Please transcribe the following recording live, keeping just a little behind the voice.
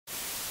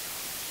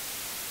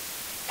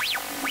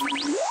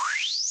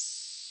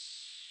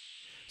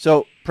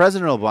So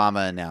President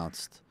Obama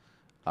announced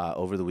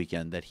over the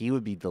weekend that he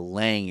would be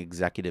delaying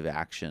executive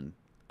action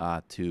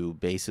to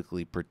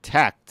basically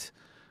protect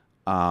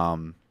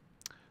undocumented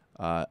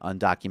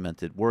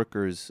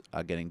workers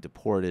getting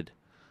deported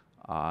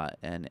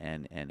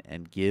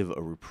and give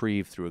a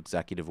reprieve through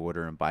executive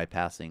order and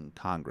bypassing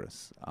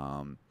Congress.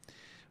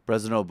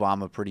 President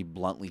Obama pretty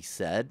bluntly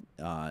said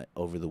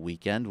over the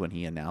weekend when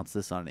he announced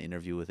this on an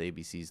interview with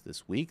ABC's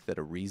This Week that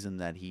a reason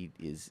that he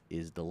is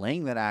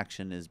delaying that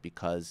action is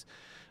because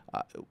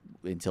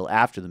until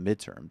after the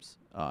midterms,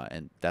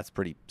 and that's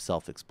pretty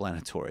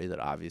self-explanatory that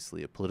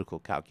obviously a political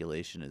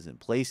calculation is in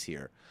place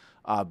here.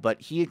 But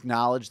he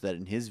acknowledged that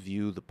in his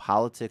view, the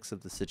politics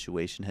of the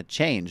situation had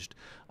changed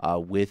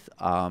with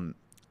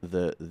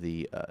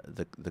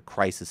the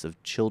crisis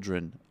of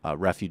children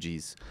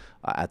refugees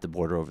at the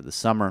border over the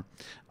summer.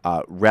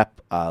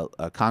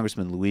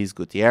 Congressman Luis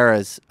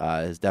Gutierrez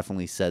has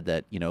definitely said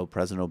that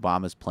President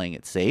Obama is playing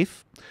it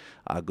safe.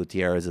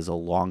 Gutierrez is a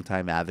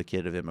longtime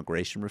advocate of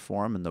immigration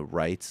reform and the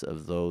rights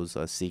of those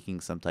seeking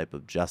some type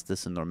of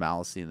justice and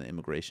normalcy in the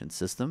immigration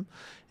system,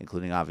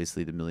 including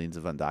obviously the millions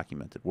of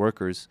undocumented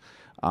workers.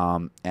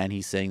 And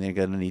he's saying they're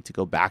going to need to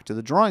go back to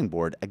the drawing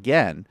board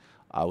again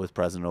with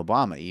President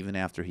Obama, even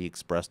after he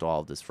expressed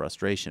all of this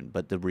frustration.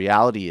 But the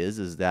reality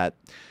is that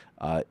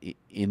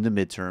in the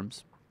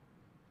midterms,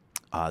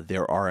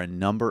 there are a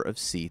number of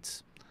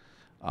seats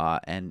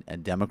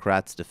and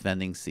Democrats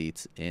defending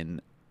seats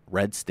in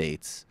red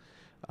states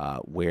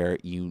where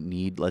you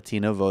need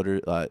Latino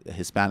voters,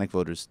 Hispanic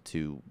voters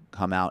to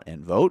come out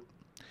and vote.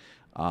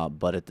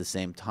 But at the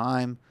same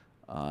time,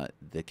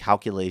 the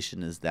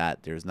calculation is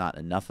that there's not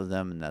enough of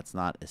them, and that's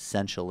not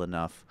essential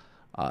enough,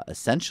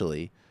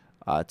 essentially,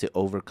 to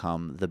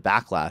overcome the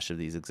backlash of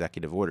these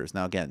executive orders.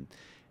 Now, again,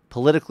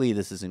 politically,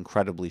 this is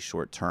incredibly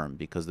short term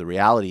because the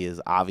reality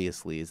is,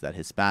 obviously, is that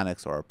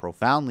Hispanics are a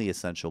profoundly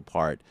essential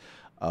part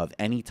of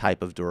any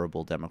type of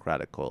durable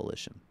democratic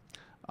coalition.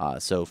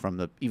 So from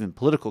the even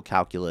political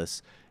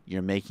calculus,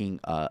 you're making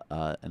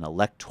an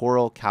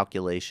electoral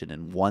calculation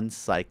in one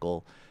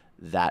cycle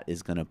that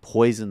is going to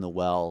poison the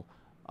well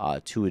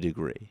to a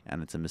degree,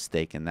 and it's a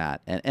mistake in that.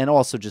 And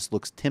also just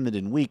looks timid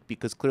and weak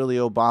because clearly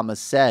Obama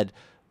said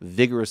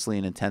vigorously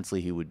and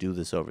intensely he would do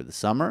this over the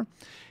summer.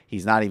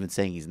 He's not even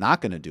saying he's not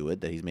going to do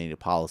it, that he's made a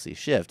policy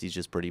shift. He's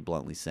just pretty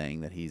bluntly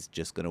saying that he's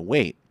just going to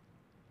wait.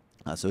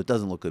 So it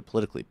doesn't look good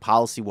politically.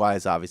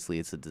 Policy-wise, obviously,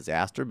 it's a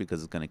disaster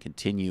because it's going to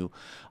continue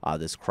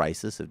this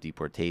crisis of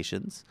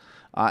deportations.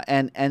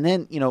 And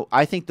then,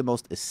 I think the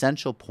most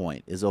essential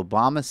point is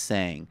Obama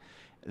saying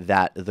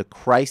that the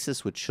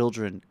crisis with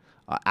children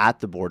at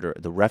the border,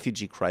 the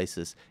refugee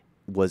crisis,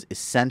 was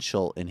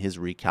essential in his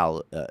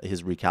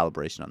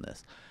recalibration on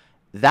this.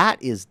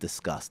 That is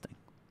disgusting.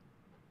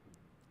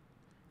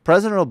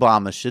 President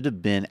Obama should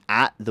have been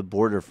at the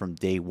border from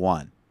day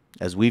one,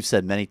 as we've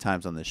said many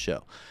times on this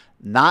show.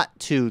 Not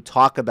to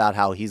talk about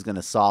how he's going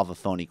to solve a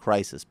phony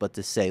crisis, but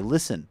to say,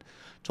 listen,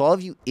 to all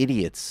of you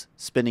idiots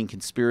spinning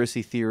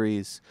conspiracy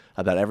theories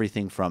about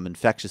everything from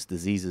infectious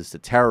diseases to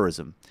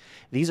terrorism,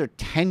 these are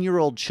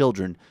 10-year-old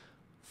children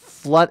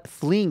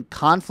fleeing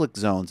conflict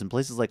zones in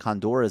places like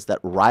Honduras that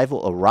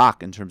rival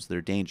Iraq in terms of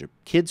their danger.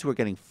 Kids who are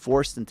getting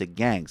forced into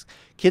gangs,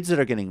 kids that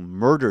are getting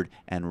murdered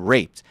and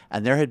raped.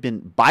 And there had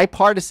been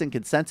bipartisan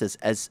consensus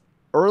as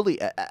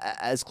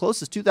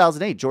close as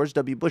 2008. George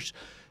W. Bush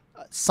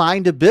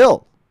signed a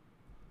bill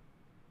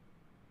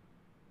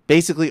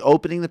basically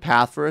opening the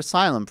path for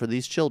asylum for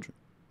these children.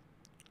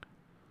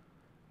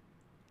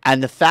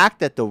 And the fact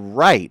that the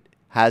right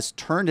has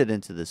turned it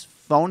into this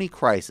phony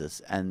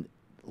crisis and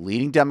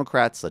leading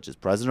Democrats such as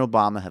President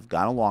Obama have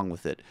gone along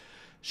with it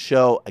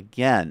show,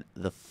 again,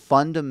 the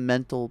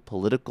fundamental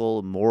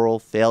political, moral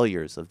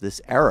failures of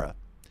this era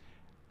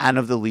and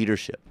of the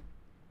leadership.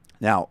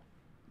 Now,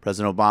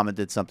 President Obama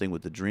did something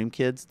with the Dream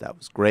Kids. That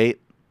was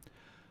great.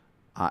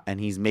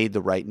 And he's made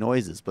the right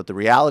noises. But the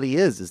reality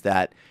is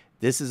that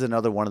this is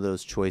another one of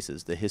those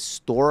choices. The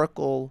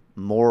historical,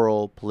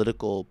 moral,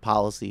 political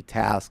policy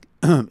task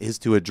is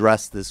to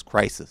address this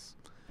crisis.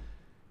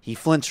 He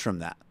flinched from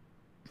that.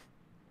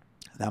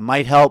 That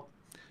might help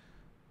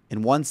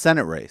in one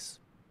Senate race.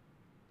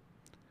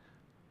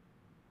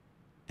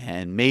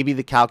 And maybe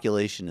the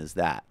calculation is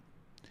that.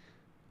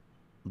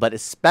 But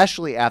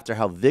especially after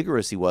how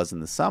vigorous he was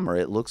in the summer,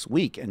 it looks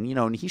weak. And,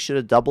 and he should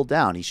have doubled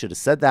down. He should have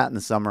said that in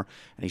the summer,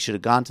 and he should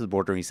have gone to the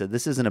border and he said,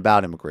 this isn't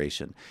about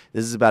immigration.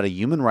 This is about a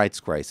human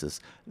rights crisis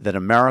that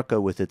America,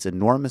 with its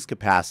enormous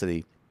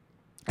capacity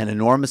and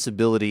enormous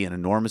ability and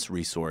enormous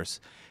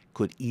resource,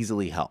 could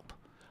easily help.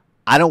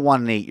 I don't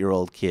want an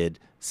 8-year-old kid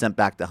sent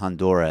back to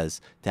Honduras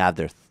to have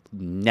their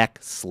neck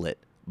slit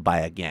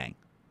by a gang.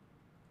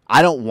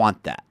 I don't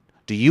want that.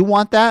 Do you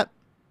want that?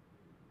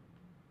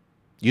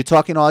 You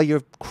talking all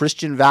your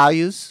Christian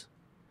values?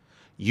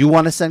 You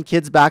want to send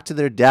kids back to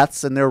their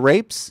deaths and their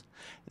rapes?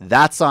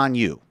 That's on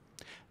you.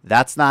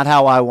 That's not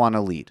how I want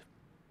to lead.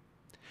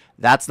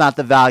 That's not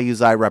the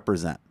values I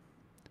represent.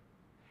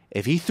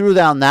 If he threw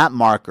down that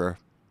marker,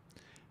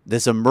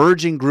 this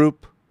emerging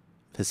group,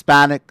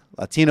 Hispanic,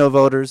 Latino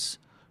voters,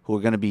 who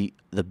are going to be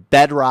the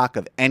bedrock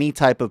of any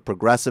type of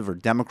progressive or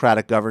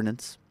democratic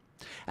governance,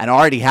 and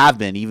already have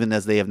been, even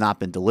as they have not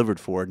been delivered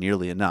for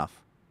nearly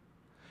enough.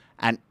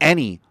 And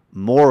any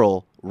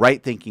moral,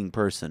 right-thinking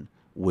person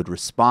would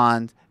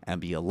respond and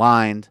be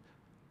aligned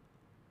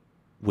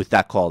with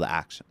that call to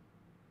action.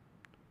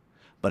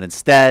 But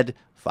instead,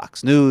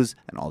 Fox News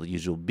and all the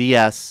usual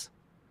BS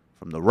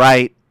from the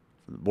right,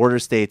 from the border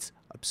states,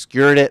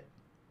 obscured it.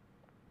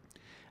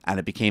 And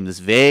it became this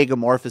vague,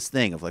 amorphous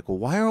thing of like, well,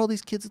 why are all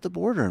these kids at the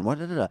border? And what?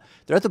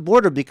 They're at the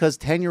border because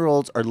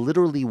 10-year-olds are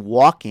literally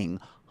walking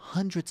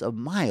hundreds of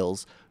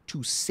miles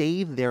to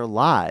save their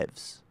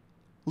lives.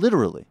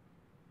 Literally.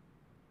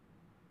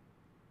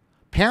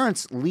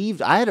 Parents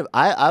leave.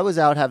 I was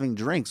out having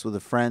drinks with a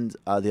friend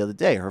the other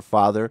day. Her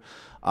father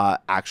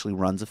actually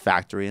runs a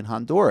factory in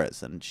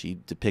Honduras, and she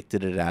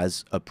depicted it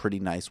as a pretty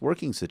nice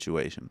working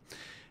situation.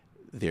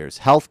 There's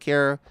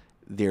healthcare.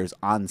 There's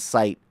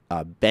on-site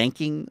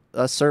banking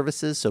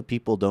services, so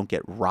people don't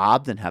get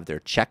robbed and have their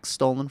checks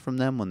stolen from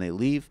them when they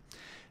leave.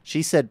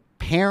 She said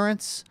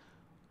parents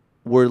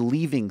were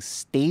leaving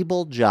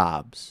stable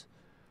jobs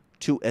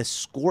to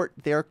escort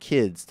their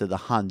kids to the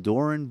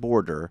Honduran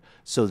border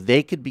so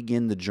they could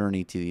begin the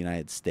journey to the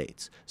United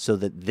States, so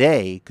that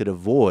they could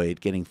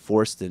avoid getting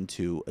forced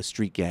into a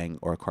street gang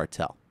or a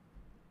cartel.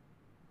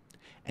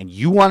 And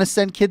you want to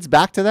send kids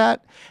back to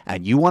that?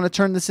 And you want to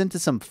turn this into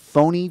some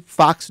phony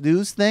Fox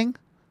News thing?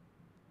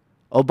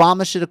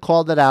 Obama should have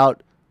called it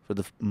out for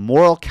the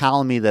moral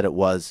calumny that it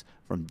was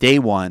from day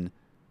one.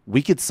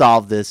 We could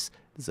solve this.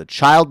 This is a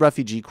child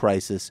refugee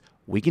crisis.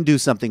 We can do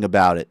something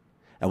about it.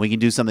 And we can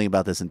do something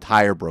about this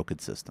entire broken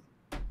system.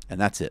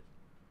 And that's it.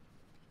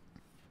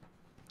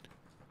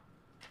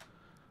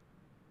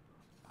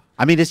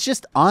 I mean, it's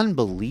just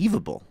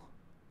unbelievable.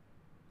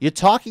 You're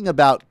talking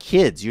about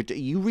kids.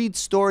 You read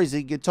stories.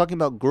 You're talking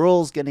about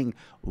girls getting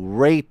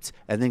raped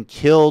and then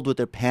killed with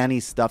their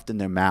panties stuffed in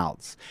their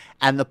mouths.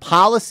 And the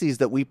policies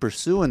that we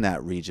pursue in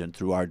that region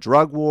through our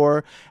drug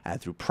war and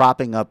through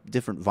propping up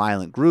different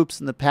violent groups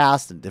in the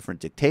past and different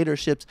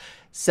dictatorships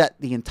set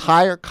the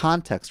entire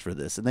context for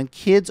this. And then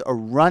kids are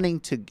running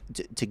to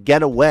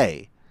get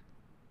away.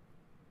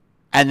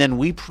 And then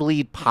we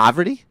plead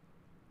poverty.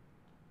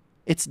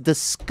 It's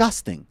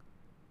disgusting.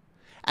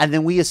 And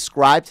then we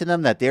ascribe to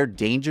them that they're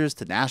dangers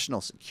to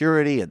national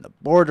security and the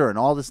border and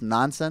all this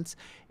nonsense.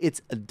 It's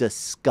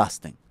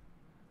disgusting.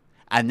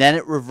 And then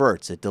it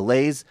reverts. It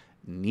delays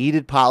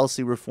needed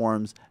policy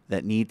reforms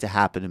that need to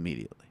happen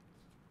immediately.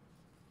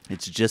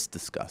 It's just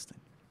disgusting.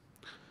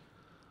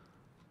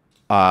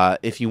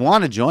 If you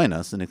want to join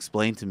us and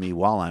explain to me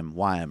why I'm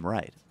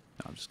right.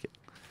 No, I'm just kidding.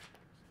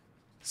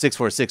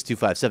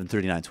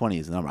 646-257-3920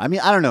 is the number. I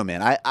mean, I don't know,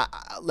 man.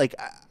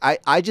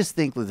 I just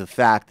think with the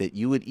fact that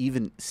you would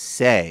even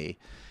say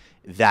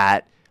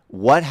that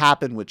what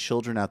happened with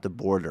children at the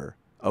border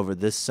over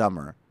this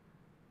summer,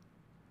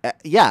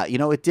 yeah, you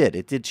know, it did.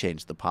 It did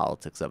change the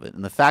politics of it.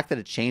 And the fact that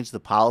it changed the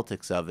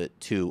politics of it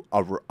to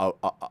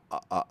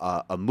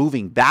a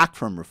moving back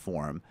from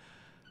reform,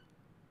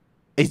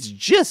 it's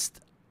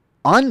just,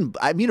 I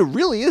mean, it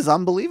really is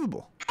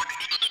unbelievable.